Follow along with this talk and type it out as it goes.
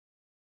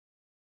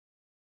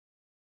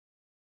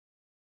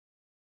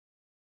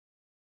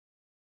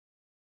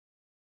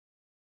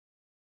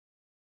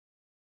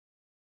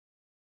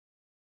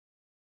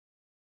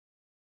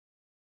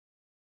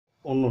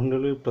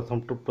অনুশীলনীৰ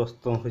প্ৰথমটো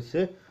প্ৰশ্ন হৈছে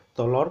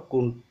তলৰ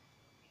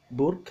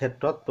কোনবোৰ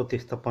ক্ষেত্ৰত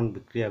প্ৰতিস্থাপন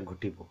বিক্ৰিয়া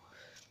ঘটিব।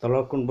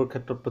 তলৰ কোনবোৰ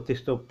ক্ষেত্ৰত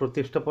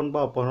প্ৰতিস্থাপন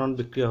বা অপহৰণ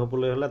বিক্ৰিয়া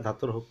হ'বলৈ হ'লে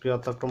ধাতুৰ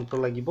সক্ৰিয়তা ক্ৰমটো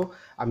লাগিব।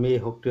 আমি এই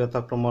সক্ৰিয়তা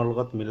ক্ৰমৰ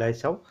লগত মিলাই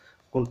চাওঁ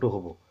কোনটো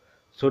হ'ব।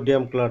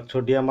 ছ'ডিয়াম ক্লৰাইড,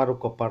 ছ'ডিয়াম আৰু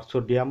কপাৰ,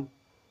 ছ'ডিয়াম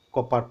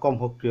কপাৰ কম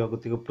সক্ৰিয়,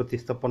 গতিকে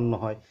প্ৰতিস্থাপন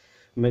নহয়।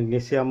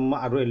 মেগনেছিয়াম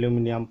আৰু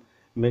এলুমিনিয়াম,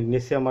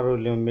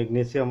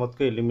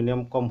 মেগনেছিয়ামতকৈ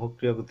এলুমিনিয়াম কম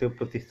সক্ৰিয়, গতিকে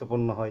প্ৰতিস্থাপন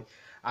নহয়।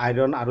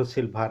 আইৰণ আৰু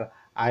চিলভাৰ,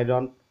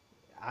 আইৰণ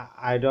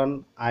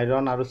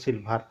আৰু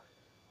চিলভাৰ,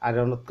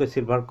 আইৰণতকৈ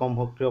চিলভাৰ কম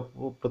সক্ৰিয়,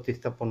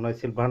 প্ৰতিস্থাপন নহয়।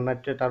 চিলভাৰ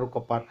নাইট্ৰেট আৰু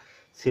কপাৰ,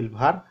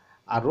 চিলভাৰ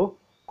আৰু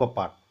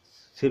কপাৰ,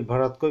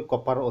 চিলভাৰতকৈ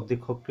কপাৰ অধিক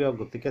সক্ৰিয়,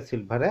 গতিকে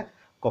চিলভাৰে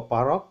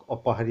কপাৰক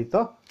অপসাৰিত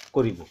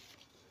কৰিব।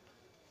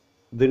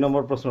 2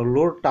 নম্বৰ প্ৰশ্ন,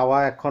 লোৰ টাৱা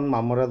এখন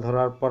মামৰে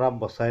ধৰাৰ পৰা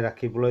বচাই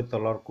ৰাখিবলৈ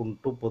তলৰ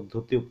কোনটো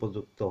পদ্ধতি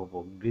উপযুক্ত হ'ব?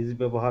 গ্ৰীজ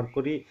ব্যৱহাৰ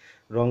কৰি,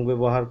 ৰং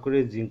ব্যৱহাৰ কৰি,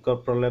 জিংকৰ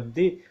প্ৰলেপ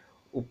দি,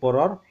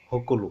 ওপৰৰ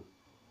সকলো।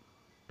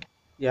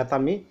 ইয়াত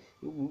আমি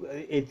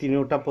এই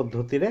তিনিওটা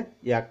পদ্ধতিৰে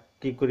ইয়াক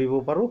কি কৰিব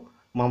পাৰোঁ?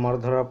 মামৰ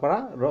ধৰাৰ পৰা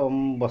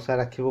বচাই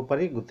ৰাখিব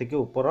পাৰি, গতিকে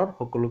ওপৰৰ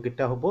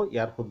সকলোকেইটা হ'ব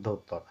ইয়াৰ শুদ্ধ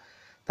উত্তৰ।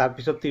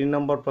 তাৰপিছত 3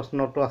 নম্বৰ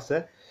প্ৰশ্নটো আছে,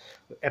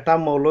 এটা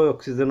মৌলই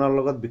অক্সিজেনৰ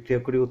লগত বিক্ৰিয়া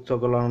কৰি উচ্চ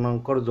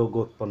গলনাংকৰ যৌগ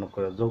উৎপন্ন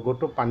কৰে।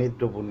 যৌগটো পানীত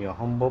দ্ৰৱণীয়।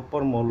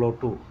 সম্ভৱপৰ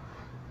মৌলটো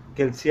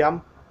কেলছিয়াম,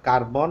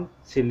 কাৰ্বন,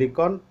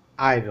 চিলিকন,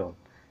 আইৰণ।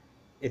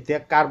 এতিয়া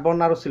কাৰ্বন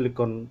আৰু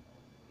চিলিকন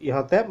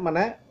ইহঁতে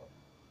মানে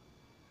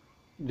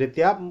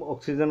যেতিয়া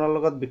অক্সিজেনৰ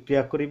লগত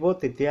বিক্ৰিয়া কৰিব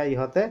তেতিয়া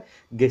ইহঁতে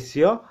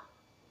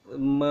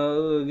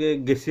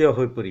গেছীয়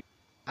হৈ পৰিব।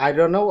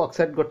 আইৰণেও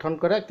অক্সাইড গঠন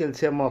কৰে,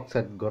 কেলছিয়ামো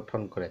অক্সাইড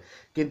গঠন কৰে,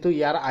 কিন্তু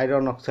ইয়াৰ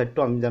আইৰণ অক্সাইডটো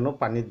আমি জানো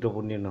পানীত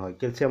দ্ৰৱণীয় নহয়।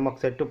 কেলছিয়াম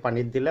অক্সাইডটো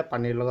পানীত দিলে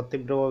পানীৰ লগত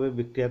তীব্ৰভাৱে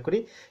বিক্ৰিয়া কৰি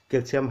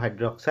কেলছিয়াম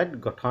হাইড্ৰক্সাইড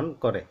গঠন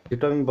কৰে।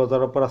 যিটো আমি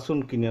বজাৰৰ পৰা চূণ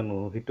কিনি আনো,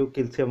 সেইটো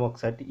কেলছিয়াম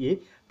অক্সাইড, ই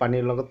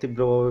পানীৰ লগত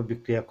তীব্ৰভাৱে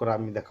বিক্ৰিয়া কৰা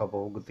আমি দেখা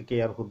পাওঁ, গতিকে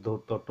ইয়াৰ শুদ্ধ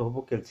উত্তৰটো হ'ব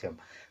কেলছিয়াম।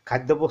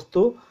 খাদ্যবস্তু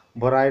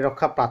ভৰাই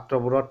ৰখা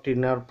পাত্ৰবোৰত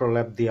টিনৰ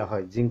প্ৰলেপ দিয়া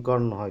হয়, জিংকৰ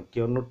নহয়,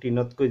 কিয়নো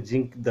টিনতকৈ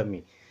জিংক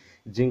দামী।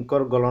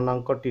 জিংকৰ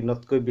গলনাংক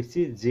টিনতকৈ বেছি,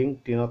 জিংক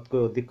টিনতকৈ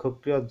অধিক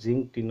সক্ৰিয়,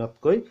 জিংক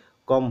টিনতকৈ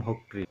কম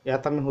সক্ৰিয়।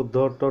 ইয়াত আমি শুদ্ধ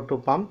উত্তৰটো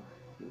পাম,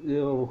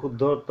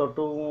 শুদ্ধ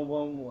উত্তৰটো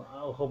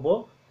হ'ব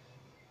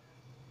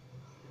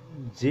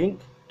জিংক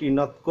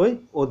টিনতকৈ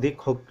অধিক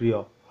সক্ৰিয়,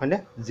 হয়নে?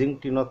 জিংক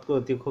টিনতকৈ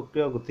অধিক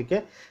সক্ৰিয়, গতিকে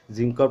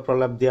জিংকৰ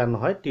প্ৰলেপ দিয়া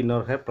নহয়,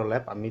 টিনৰহে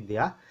প্ৰলেপ আমি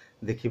দিয়া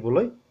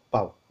দেখিবলৈ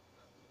পাওঁ।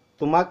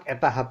 তোমাক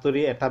এটা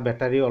হাতুৰি, এটা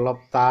বেটাৰী, অলপ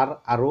তাৰ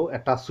আৰু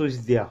এটা চুইচ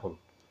দিয়া হ'ল।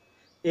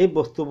 এই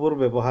বস্তুবোৰ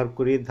ব্যৱহাৰ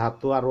কৰি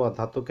ধাতু আৰু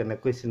অধাতু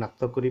কেনেকৈ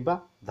চিনাক্ত কৰিবা?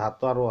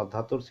 ধাতু আৰু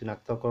অধাতুৰ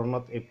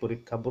চিনাক্তকৰণত এই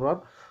পৰীক্ষাবোৰৰ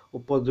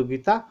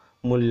উপযোগিতা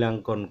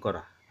মূল্যাংকন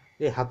কৰা।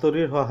 এই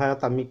হাতুৰিৰ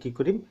সহায়ত আমি কি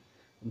কৰিম?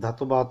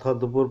 ধাতু বা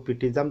অধাতুবোৰ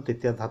পিটি যাম,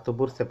 তেতিয়া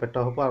ধাতুবোৰ চেপেটা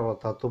হ'ব আৰু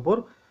অধাতুবোৰ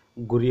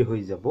গুৰি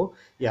হৈ যাব।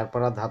 ইয়াৰ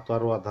পৰা ধাতু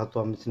আৰু অধাতু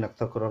আমি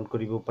চিনাক্তকৰণ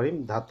কৰিব পাৰিম।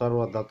 ধাতু আৰু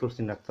অধাতুৰ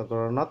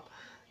চিনাক্তকৰণত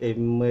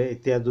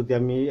এতিয়া যদি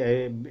আমি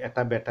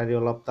এটা বেটাৰী,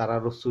 অলপ তাৰ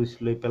আৰু চুইচ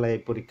লৈ পেলাই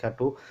এই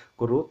পৰীক্ষাটো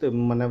কৰোঁ,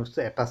 মানে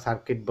এটা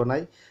চাৰ্কিট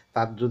বনাই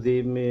তাত যদি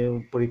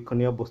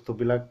পৰীক্ষণীয়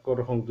বস্তুবিলাকৰ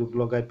সংযোগ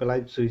লগাই পেলাই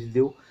চুইচ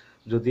দিওঁ,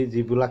 যদি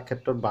যিবিলাক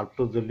ক্ষেত্ৰত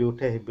বাল্বটো জ্বলি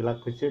উঠে সেইবিলাক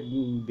হৈছে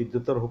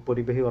বিদ্যুতৰ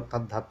সুপৰিবাহী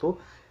অৰ্থাৎ ধাতু,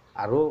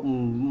 আৰু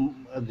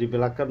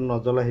যিবিলাকে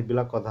নজ্বলে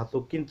সেইবিলাক অধাতু।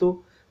 কিন্তু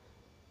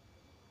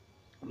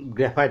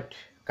গ্ৰেফাইট,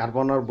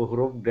 কাৰ্বনৰ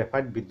বহুৰূপ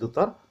গ্ৰেফাইট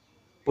বিদ্যুতৰ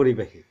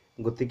পৰিবাহী,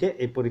 গতিকে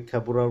এই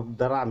পৰীক্ষাবোৰৰ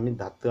দ্বাৰা আমি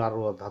ধাতু আৰু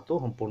অধাতু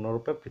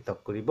সম্পূৰ্ণৰূপে পৃথক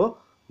কৰিব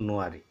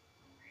নোৱাৰি।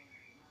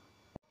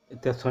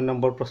 এতিয়া 6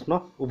 নম্বৰ প্ৰশ্ন,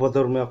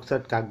 উভধৰ্মী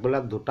অক্সাইড কাক বোলে?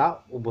 দুটা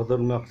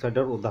উভধৰ্মী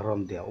অক্সাইডৰ উদাহৰণ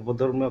দিয়া।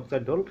 উভধৰ্মী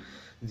অক্সাইড হ'ল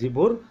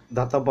যিবোৰ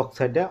ধাতৱ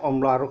অক্সাইডে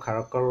অম্ল আৰু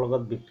ক্ষাৰকৰ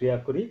লগত বিক্ৰিয়া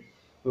কৰি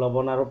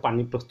লৱণ আৰু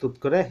পানী প্ৰস্তুত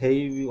কৰে, সেই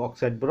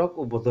অক্সাইডবোৰক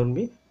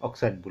উভধৰ্মী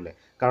অক্সাইড বোলে,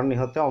 কাৰণ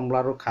ইহঁতে অম্ল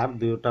আৰু ক্ষাৰ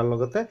দুয়োটাৰ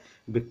লগতে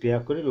বিক্ৰিয়া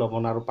কৰি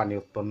লৱণ আৰু পানী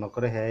উৎপন্ন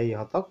কৰে, সেয়ে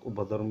ইহঁতক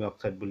উভধৰ্মী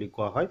অক্সাইড বুলি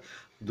কোৱা হয়।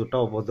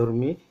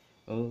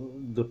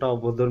 দুটা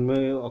উভধৰ্মী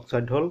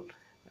অক্সাইড হ'ল,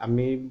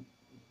 আমি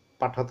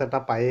পাঠত এটা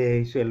পায়ে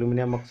আহিছোঁ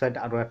এলুমিনিয়াম অক্সাইড,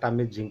 আৰু এটা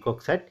আমি জিংক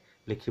অক্সাইড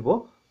লিখিব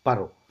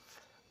পাৰোঁ।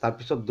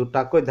 তাৰপিছত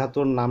দুটাকৈ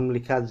ধাতুৰ নাম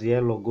লিখা যিয়ে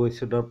লঘু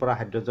এচিডৰ পৰা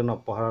হাইড্ৰজেন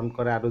অপহৰণ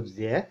কৰে আৰু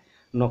যিয়ে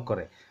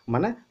নকৰে।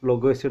 মানে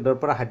লঘু এচিডৰ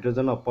পৰা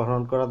হাইড্ৰজেন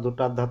অপহৰণ কৰা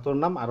দুটা ধাতুৰ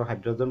নাম আৰু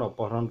হাইড্ৰজেন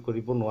অপহৰণ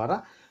কৰিব নোৱাৰা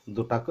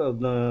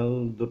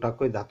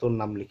দুটাকৈ ধাতুৰ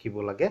নাম লিখিব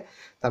লাগে।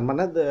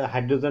 তাৰমানে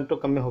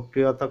হাইড্ৰজেনটোক আমি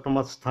সক্ৰিয়তা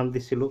ক্ৰমত স্থান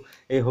দিছিলোঁ,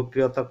 এই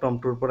সক্ৰিয়তা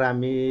ক্ৰমটোৰ পৰা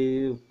আমি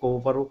ক'ব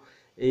পাৰোঁ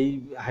এই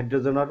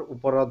হাইড্ৰজেনৰ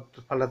ওপৰত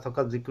ফালে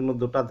থকা যিকোনো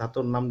দুটা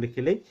ধাতুৰ নাম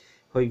লিখিলেই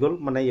হৈ গ'ল,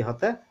 মানে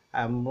ইহঁতে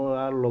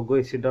লঘু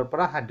এচিডৰ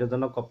পৰা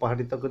হাইড্ৰজেনক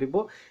অপসাৰিত কৰিব।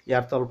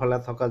 ইয়াৰ তলফালে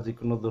থকা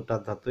যিকোনো দুটা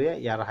ধাতুৱে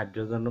ইয়াৰ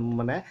হাইড্ৰজেন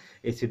মানে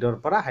এচিডৰ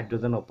পৰা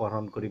হাইড্ৰজেন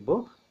অপহৰণ কৰিব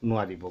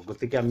নোৱাৰিব।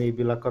 গতিকে আমি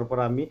এইবিলাকৰ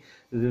পৰা আমি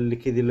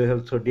লিখি দিলে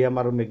হ'ল ছ'ডিয়াম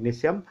আৰু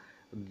মেগনেছিয়াম,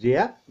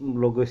 যিয়ে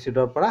লঘু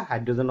এচিডৰ পৰা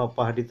হাইড্ৰজেন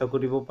অপসাৰিত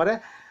কৰিব পাৰে।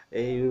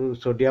 এই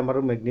ছ'ডিয়াম আৰু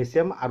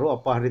মেগনেছিয়াম, আৰু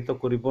অপসাৰিত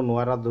কৰিব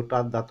নোৱাৰা দুটা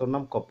ধাতুৰ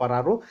নাম কপাৰ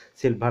আৰু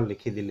চিলভাৰ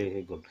লিখি দিলেই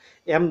হৈ গ'ল।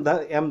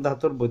 এম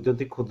ধাতুৰ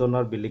বৈদ্যুতিক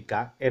শোধনৰ বেলিকা,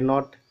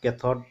 এনড,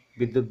 কেথড,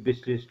 বিদ্যুৎ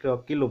বিশ্লিষ্ট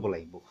কি ল'ব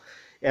লাগিব?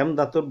 এম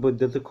ধাতুৰ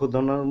বৈদ্যুতিক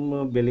শোধনৰ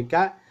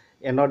বেলিকা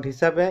এনড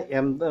হিচাপে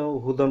এম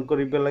শোধন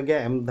কৰিবলগীয়া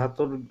এম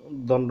ধাতুৰ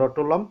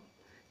দণ্ডটো ল'ম,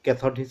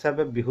 কেথড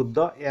হিচাপে বিশুদ্ধ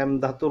এম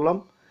ধাতু ল'ম,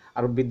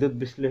 আৰু বিদ্যুৎ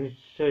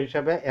বিশ্লেষ্য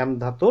হিচাপে এম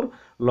ধাতুৰ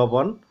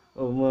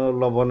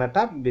লৱণ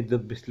এটা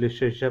বিদ্যুৎ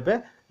বিশ্লেষ্য হিচাপে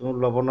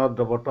লৱণৰ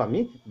দ্ৰৱটো আমি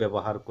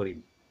ব্যৱহাৰ কৰিম।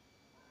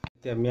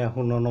 এতিয়া আমি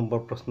 9 নম্বৰ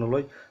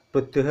প্ৰশ্নলৈ।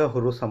 প্ৰত্যহে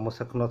সৰু চামুচ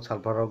এখনত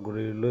ছালফাৰৰ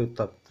গুৰিলৈ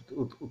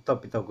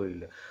উত্তাপিত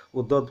কৰিলে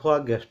উদ্ভৱ হোৱা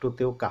গেছটো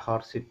তেওঁ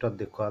কাষৰ চিত্ৰত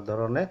দেখুওৱা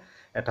ধৰণে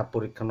এটা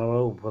পৰীক্ষণৰ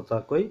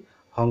উভতাকৈ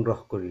সংগ্ৰহ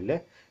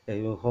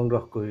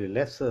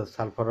কৰিলে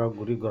ছালফাৰৰ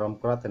গুৰি গৰম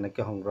কৰা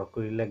তেনেকৈ সংগ্ৰহ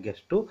কৰিলে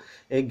গেছটো।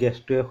 এই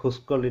গেছটোৱে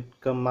শুষ্ক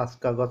লিটমাছ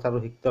কাগজ আৰু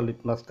সিক্ত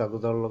লিটমাছ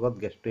কাগজৰ লগত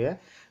গেছটোৱে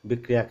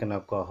বিক্ৰিয়া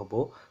কেনেকুৱা হ'ব?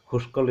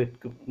 শুষ্ক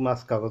লিটমাছ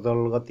কাগজৰ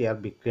লগত ইয়াৰ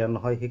বিক্ৰিয়া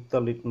নহয়। সিক্ত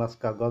লিটমাছ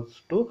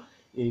কাগজটো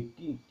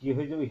কি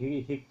হৈ যাব?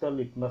 সিক্ত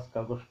লিটমাছ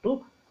কাগজটো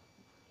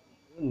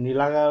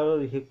নীলা,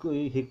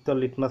 সিক্ত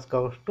লিটমাছ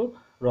কাগজটো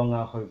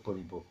ৰঙা হৈ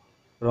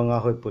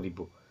পৰিব।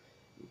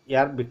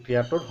 ইয়াৰ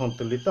বিক্ৰিয়াটোৰ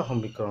সন্তুলিত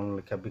সমীকৰণ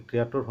লিখা।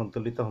 বিক্ৰিয়াটোৰ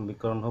সন্তুলিত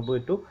সমীকৰণ হ'ব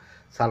এইটো।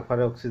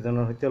 ছালফাৰে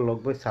অক্সিজেনৰ সৈতে লগ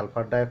হৈ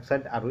ছালফাৰ ডাই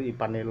অক্সাইড আৰু ই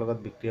পানীৰ লগত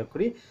বিক্ৰিয়া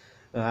কৰি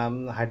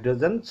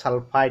হাইড্ৰজেন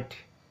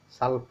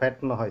ছালফেট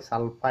নহয়,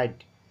 ছালফাইড,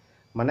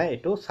 মানে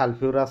এইটো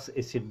ছালফিউৰাছ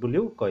এচিড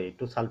বুলিও কয়।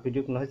 এইটো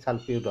ছালফিউৰিক নহয়,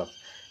 ছালফিউৰাছ।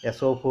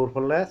 SO4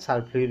 হ'লে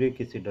ছালফিউৰিক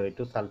এচিড হয়।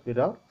 এইটো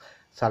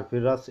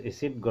ছালফিউৰাছ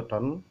এচিড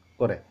গঠন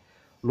কৰে।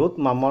 লোট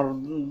মামৰ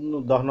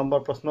 10 নম্বৰ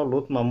প্ৰশ্ন।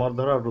 লোট মামৰ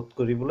ধৰা ৰোধ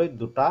কৰিবলৈ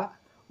দুটা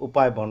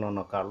উপায়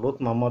বৰ্ণনা কৰা। লোট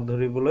মামৰ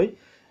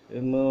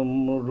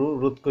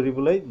ৰোধ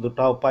কৰিবলৈ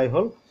দুটা উপায়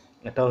হ'ল,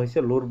 এটা হৈছে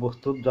লোৰ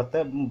বস্তুত যাতে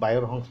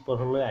বায়ুৰ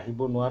সংস্পৰ্শলৈ আহিব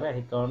নোৱাৰে,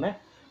 সেইকাৰণে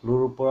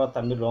লোৰ ওপৰত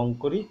আমি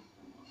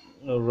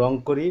ৰং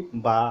কৰি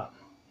বা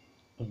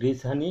গ্ৰীজ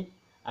সানি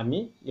আমি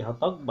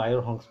ইহঁতক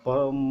বায়ুৰ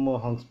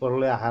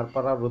সংস্পৰ্শলৈ অহাৰ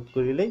পৰা ৰোধ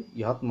কৰিলেই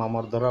ইহঁত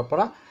মামৰ ধৰাৰ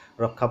পৰা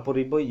ৰক্ষা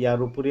পৰিব। ইয়াৰ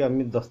উপৰি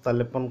আমি দস্তা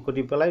লেপন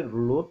কৰি পেলাই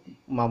লোট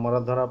মামৰ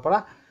ধৰাৰ পৰা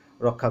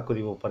ৰক্ষা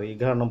কৰিব পাৰি।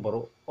 11 নম্বৰ।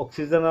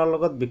 অক্সিজেনৰ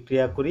লগত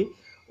বিক্ৰিয়া কৰি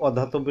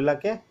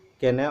অধাতুবিলাকে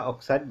কেনে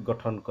অক্সাইড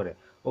গঠন কৰে?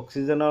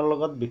 অক্সিজেনৰ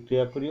লগত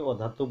বিক্ৰিয়া কৰি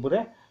অধাতুবোৰে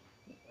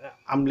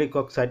আম্লিক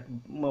অক্সাইড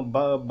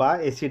বা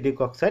এচিডিক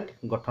অক্সাইড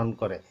গঠন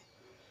কৰে।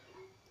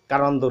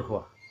 কাৰণ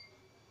দৰ্শোৱা।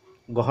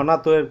 গহনা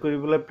তৈয়াৰ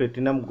কৰিবলৈ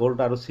প্লেটিনাম, গোল্ড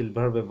আৰু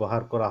চিলভাৰ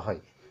ব্যৱহাৰ কৰা হয়।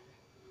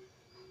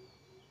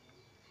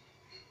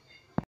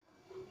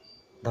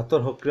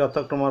 ধাতুৰ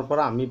সক্ৰিয়তা ক্ৰমৰ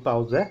পৰা আমি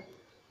পাওঁ যে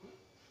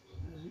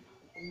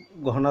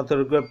গহনা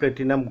তৈয়াৰ কৰিবলৈ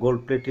প্লেটিনাম,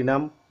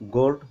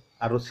 গোল্ড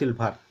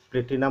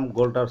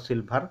আৰু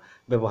চিলভাৰ,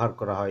 ব্যৱহাৰ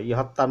কৰা হয়।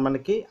 ইহঁত তাৰমানে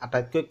কি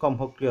আটাইতকৈ কম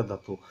সক্ৰিয়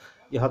ধাতু।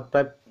 ইহঁত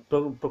প্ৰায়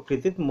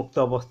প্ৰকৃতিত মুক্ত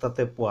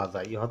অৱস্থাতে পোৱা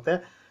যায়। ইহঁতে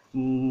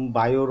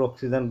বায়ুৰ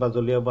অক্সিজেন বা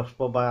জলীয় বাষ্প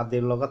বা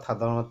আদিৰ লগত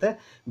সাধাৰণতে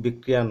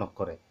বিক্ৰিয়া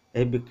নকৰে।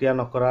 এই বিক্ৰিয়া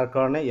নকৰাৰ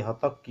কাৰণে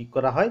ইহঁতক কি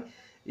কৰা হয়?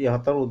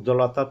 ইহঁতৰ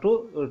উজ্জ্বলতাটো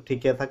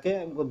ঠিকে থাকে,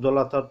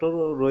 উজ্জ্বলতাটো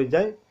ৰৈ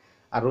যায়,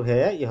 আৰু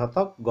সেয়ে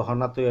ইহঁতক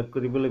গহনা তৈয়াৰ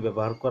কৰিবলৈ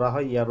ব্যৱহাৰ কৰা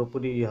হয়। ইয়াৰ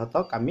উপৰি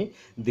ইহঁতক আমি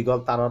দীঘল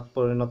তাৰত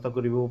পৰিণত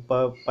কৰিব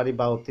পাৰি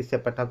বা অতি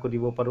চেপেটা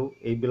কৰিব পাৰোঁ।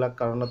 এইবিলাক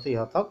কাৰণতে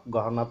ইহঁতক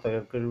গহনা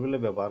তৈয়াৰ কৰিবলৈ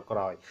ব্যৱহাৰ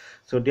কৰা হয়।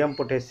 ছ'ডিয়াম,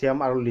 পটাছিয়াম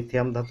আৰু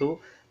লিথিয়াম ধাতু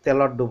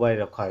তেলত ডুবাই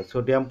ৰখা হয়।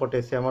 ছ'ডিয়াম,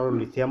 পটাছিয়াম আৰু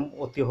লিথিয়াম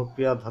অতি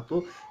সক্ৰিয় ধাতু।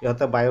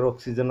 ইহঁতে বায়ুৰ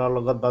অক্সিজেনৰ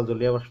লগত বা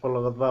জলীয় বাষ্পৰ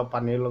লগত বা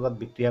পানীৰ লগত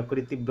বিক্ৰিয়া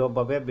কৰি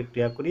তীব্ৰভাৱে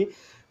বিক্ৰিয়া কৰি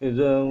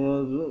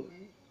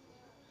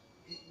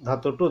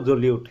ধাতুটো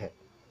জ্বলি উঠে।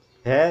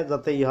 সেয়ে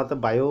যাতে ইহঁতে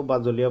বায়ু বা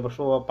জলীয় বাষ্প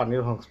বা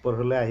পানীৰ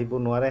সংস্পৰ্শলৈ আহিব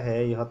নোৱাৰে,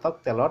 সেয়ে ইহঁতক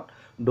তেলত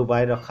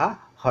ডুবাই ৰখা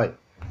হয়।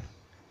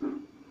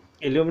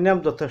 এলুমিনিয়াম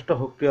যথেষ্ট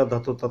সক্ৰিয়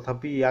ধাতু,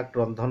 তথাপি ইয়াক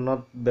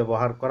ৰন্ধনত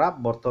ব্যৱহাৰ কৰা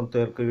বৰ্তন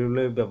তৈয়াৰ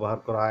কৰিবলৈ ব্যৱহাৰ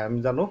কৰা হয়। আমি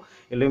জানো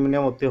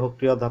এলুমিনিয়াম অতি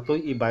সক্ৰিয় ধাতু।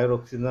 ই বায়ুৰ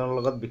অক্সিজেনৰ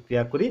লগত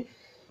বিক্ৰিয়া কৰি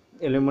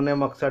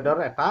এলুমিনিয়াম অক্সাইডৰ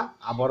এটা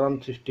আৱৰণ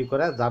সৃষ্টি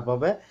কৰে, যাৰ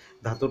বাবে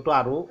ধাতুটো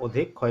আৰু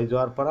অধিক ক্ষয়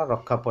যোৱাৰ পৰা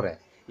ৰক্ষা পৰে।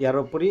 ইয়াৰ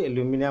উপৰি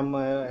এলুমিনিয়াম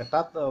এটা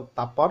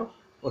তাপৰ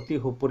অতি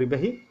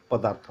সুপৰিবাহী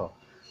পদাৰ্থ।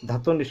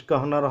 ধাতু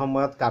নিষ্কাশনৰ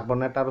সময়ত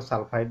কাৰ্বনেট আৰু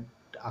ছালফাইড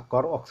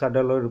আকৰ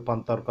অক্সাইডলৈ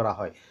ৰূপান্তৰ কৰা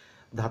হয়।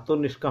 ধাতু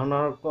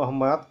নিষ্কাশনৰ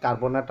সময়ত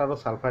কাৰ্বনেট আৰু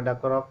ছালফাইড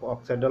আকৰক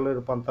অক্সাইডলৈ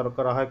ৰূপান্তৰ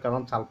কৰা হয়,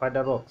 কাৰণ ছালফাইড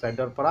আৰু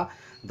অক্সাইডৰ পৰা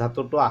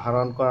ধাতুটো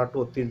আহৰণ কৰাটো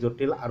অতি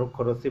জটিল আৰু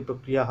খৰচী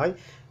প্ৰক্ৰিয়া হয়।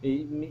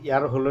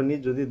 ইয়াৰ সলনি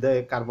যদি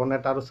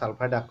কাৰ্বনেট আৰু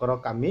ছালফাইড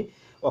আকৰক আমি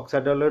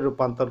অক্সাইডলৈ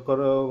ৰূপান্তৰ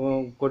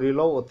কৰি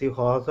লওঁ, অতি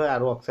সহজ হয়,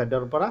 আৰু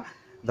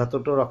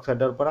ধাতুটোৰ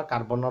অক্সাইডৰ পৰা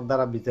কাৰ্বনৰ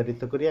দ্বাৰা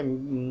বিজাৰিত কৰি আমি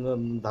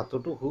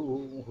ধাতুটো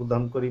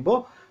শোধন কৰিব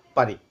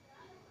পাৰি।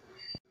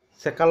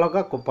 চেকা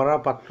লগা কপাৰৰ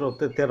পাত্ৰ।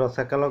 13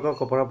 চেকা লগা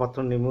কপাৰৰ পাত্ৰ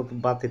নেমু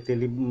বা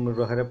তেঁতেলী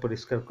ৰসেৰে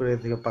পৰিষ্কাৰ কৰি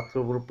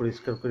পাত্ৰবোৰ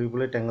পৰিষ্কাৰ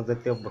কৰিবলৈ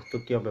টেঙাজাতীয় বস্তু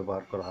কিয়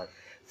ব্যৱহাৰ কৰা হয়?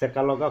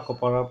 চেকা লগা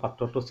কপাৰৰ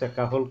পাত্ৰটো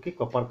চেকা হ'ল কি?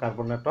 কপাৰ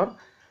কাৰ্বনেটৰ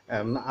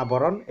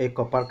আৱৰণ। এই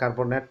কপাৰ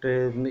কাৰ্বনেট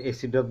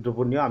এচিডত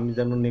দ্ৰৱণীয়। আমি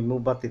জানো নেমু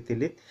বা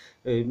তেঁতেলীত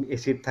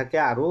এচিড থাকে,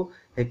 আৰু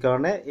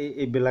সেইকাৰণে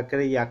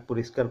এইবিলাকেৰে ইয়াক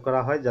পৰিষ্কাৰ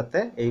কৰা হয় যাতে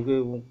এই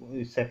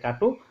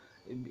চেকাটো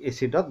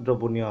এচিডত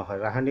দ্ৰৱণীয় হয়।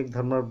 ৰাসায়নিক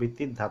ধৰ্মৰ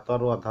ভিত্তিত ধাতু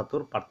আৰু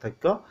অধাতুৰ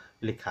পাৰ্থক্য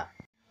লিখা।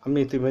 আমি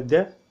ইতিমধ্যে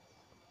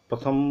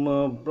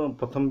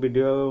প্ৰথম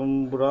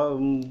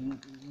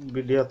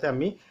ভিডিঅ'তে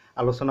আমি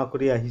আলোচনা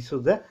কৰি আহিছোঁ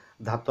যে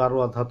ধাতু আৰু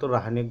অধাতুৰ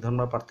ৰাসায়নিক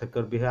ধৰ্মৰ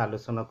পাৰ্থক্যৰ বিষয়ে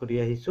আলোচনা কৰি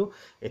আহিছোঁ।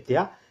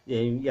 এতিয়া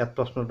ইয়াত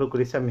প্ৰশ্নটো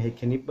কৰিছে, আমি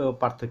সেইখিনি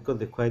পাৰ্থক্য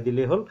দেখুৱাই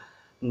দিলেই হ'ল।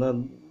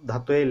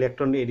 ধাতুৱে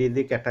ইলেক্ট্ৰন এৰি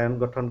দি কেটায়ন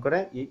গঠন কৰে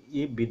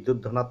ই বিদ্যুৎ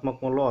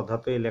ধনাত্মক মৌল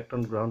অধাতুৱে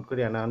ইলেক্ট্ৰন গ্ৰহণ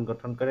কৰি আনায়ন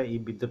গঠন কৰে ই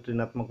বিদ্যুৎ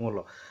ঋণাত্মক মৌল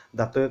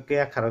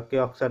ধাতুৱে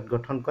ক্ষাৰকীয় অক্সাইড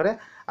গঠন কৰে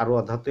আৰু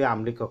অধাতুৱে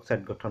আম্লিক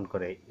অক্সাইড গঠন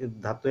কৰে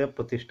ধাতুৱে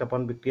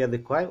প্ৰতিস্থাপন বিক্ৰিয়া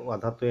দেখুৱায়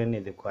অধাতুৱে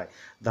নেদেখুৱায়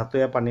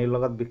ধাতুৱে পানীৰ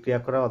লগত বিক্ৰিয়া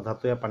কৰে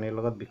অধাতুৱে পানীৰ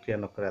লগত বিক্ৰিয়া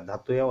নকৰে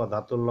ধাতুৱে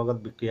অধাতুৰ লগত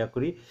বিক্ৰিয়া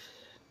কৰি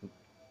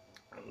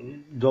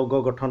যৌগ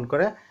গঠন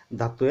কৰে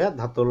ধাতুৱে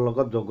ধাতুৰ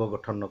লগত যৌগ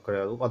গঠন নকৰে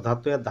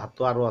অধাতুৱে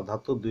ধাতু আৰু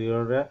অধাতু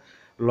দুয়োৰে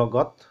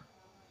লগত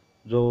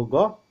যৌগ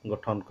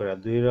গঠন কৰে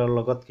দুয়োৰে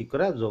লগত কি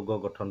কৰে যৌগ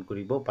গঠন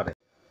কৰিব পাৰে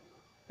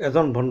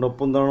এজন ভণ্ড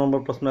 15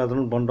 নম্বৰ প্ৰশ্ন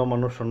এজন ভণ্ড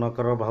মানুহ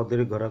স্বৰ্ণকাৰৰ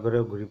বাহুদৰি ঘৰে ঘৰে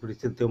ঘূৰি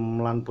ফুৰিছিল তেওঁ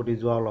ম্লান পৰি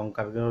যোৱা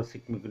অলংকাৰৰ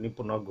চিকমিকনি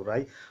পুনৰ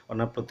ঘূৰাই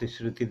অনাৰ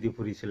প্ৰতিশ্ৰুতি দি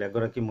ফুৰিছিল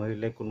এগৰাকী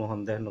মহিলাই কোনো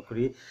সন্দেহ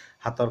নকৰি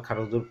হাতৰ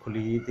খাৰুযোৰ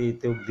খুলি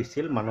তেওঁক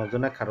দিছিল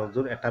মানুহজনে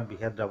খাৰুযোৰ এটা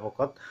বৃহৎ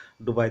দ্ৰাৱকত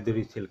ডুবাই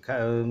ধৰিছিল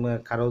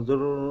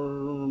খাৰুযোৰ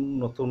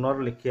নতুনৰ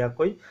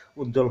লেখীয়াকৈ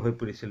উজ্জ্বল হৈ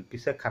পৰিছিল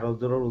পিছে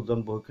খাৰুযোৰৰ ওজন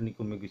বহুখিনি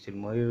কমি গৈছিল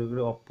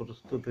মহিলাগৰাকী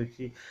অপ্ৰস্তুত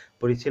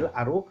পৰিছিল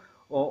আৰু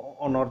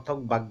অনৰ্থক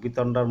বাক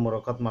বিতণ্ডাৰ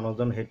মূৰকত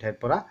মানুহজন সেই ঠাইৰ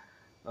পৰা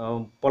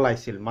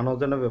পলাইছিল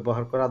মানুহজনে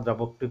ব্যৱহাৰ কৰা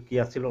দ্ৰাৱকটো কি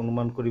আছিল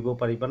অনুমান কৰিব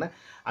পাৰিবানে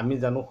আমি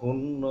জানো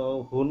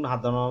সোণ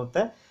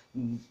সাধাৰণতে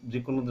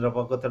যিকোনো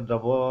দ্ৰাৱকতে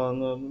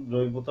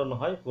দ্ৰৱীভূত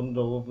নহয় সোণ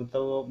দ্ৰৱীভূত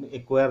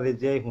একুয়া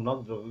ৰেজিয়াই সোণক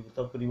দ্ৰৱীভূত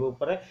কৰিব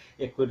পাৰে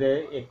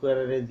একুয়া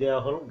ৰেজিয়া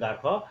হ'ল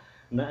গাঢ়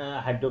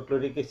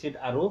হাইড্ৰক্লৰিক এচিড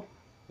আৰু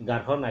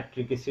গাঢ়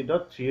নাইট্ৰিক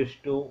এচিডত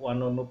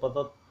 3:1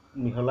 অনুপাতত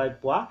মিহলাই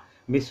পোৱা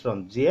মিশ্ৰণ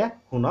যিয়ে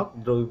সোণক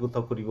দ্ৰৱীভূত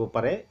কৰিব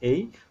পাৰে এই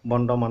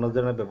বণ্ড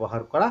মানুহজনে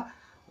ব্যৱহাৰ কৰা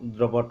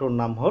দ্ৰৱটোৰ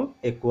নাম হ'ল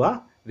একুয়া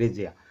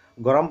ৰেজিয়া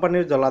গৰম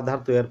পানীৰ জলাধাৰ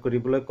তৈয়াৰ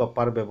কৰিবলৈ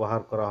কপাৰ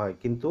ব্যৱহাৰ কৰা হয়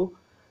কিন্তু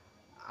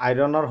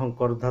আইৰণৰ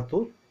সংকৰ ধাতু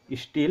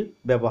ষ্টীল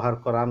ব্যৱহাৰ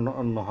কৰা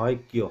নহয়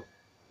কিয়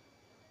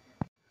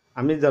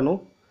আমি জানো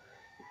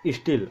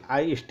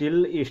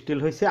ষ্টীল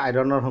হৈছে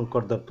আইৰণৰ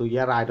সংকৰ ধাতু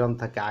ইয়াৰ আইৰণ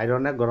থাকে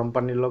আইৰণে গৰম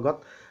পানীৰ লগত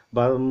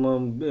বা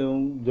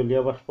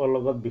জলীয় বাষ্পৰ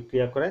লগত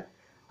বিক্ৰিয়া কৰে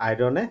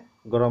আইৰণে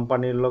গৰম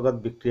পানীৰ লগত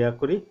বিক্ৰিয়া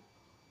কৰি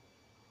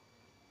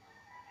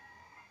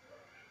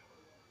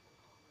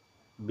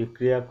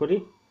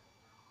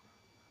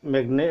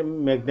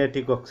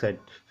মেগনেটিক অক্সাইড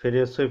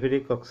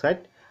ফেৰিক অক্সাইড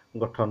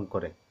গঠন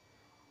কৰে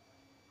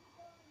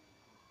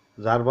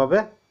যাৰ বাবে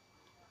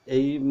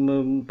এই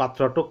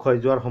পাত্ৰটো ক্ষয়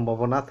যোৱাৰ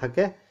সম্ভাৱনা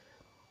থাকে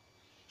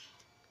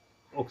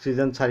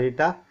অক্সিজেন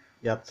 4টা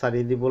ইয়াত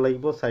 4 দিব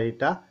লাগিব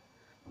 4টা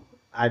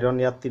আইৰণ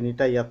ইয়াত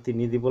 3টা ইয়াত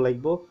 3 দিব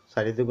লাগিব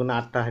 4 দুগুণে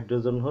 8টা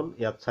হাইড্ৰোজেন হ'ল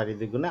ইয়াত 4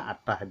 দুগুণে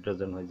 8টা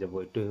হাইড্ৰোজেন হৈ যাব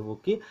এইটো হ'ব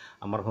কি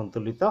আমাৰ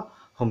সন্তুলিত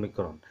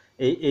সমীকৰণ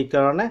এই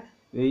কাৰণে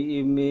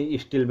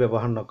ষ্টীল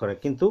ব্যৱহাৰ নকৰে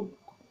কিন্তু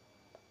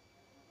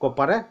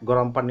কপাৰে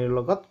গৰম পানীৰ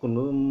লগত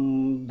কোনো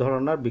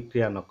ধৰণৰ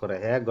বিক্ৰিয়া নকৰে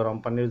হে গৰম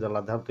পানীৰ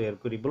জলাধাৰ তৈয়াৰ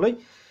কৰিবলৈ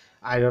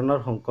আইৰণৰ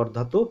সংকৰ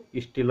ধাতু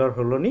ষ্টীলৰ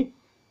সলনি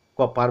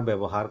কপাৰ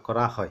ব্যৱহাৰ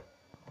কৰা হয়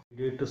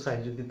ভিডিঅ'টো চাই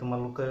যদি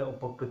তোমালোকে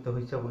উপকৃত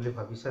হৈছে বুলি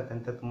ভাবিছা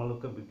তেন্তে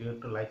তোমালোকে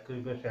ভিডিঅ'টো লাইক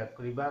কৰিবা শ্বেয়াৰ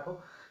কৰিবা আৰু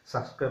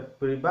সাবস্ক্ৰাইব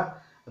কৰিবা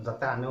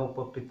যাতে আনেও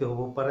উপকৃত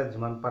হ'ব পাৰে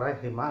যিমান পাৰা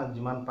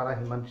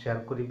সিমান শ্বেয়াৰ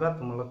কৰিবা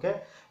তোমালোকে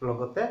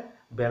লগতে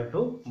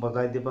বেলটো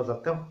বজাই দিবা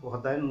যাতে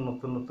সদায়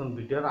নতুন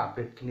ভিডিঅ'ৰ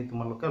আপডেটখিনি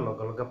তোমালোকে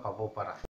লগে লগে পাব পাৰা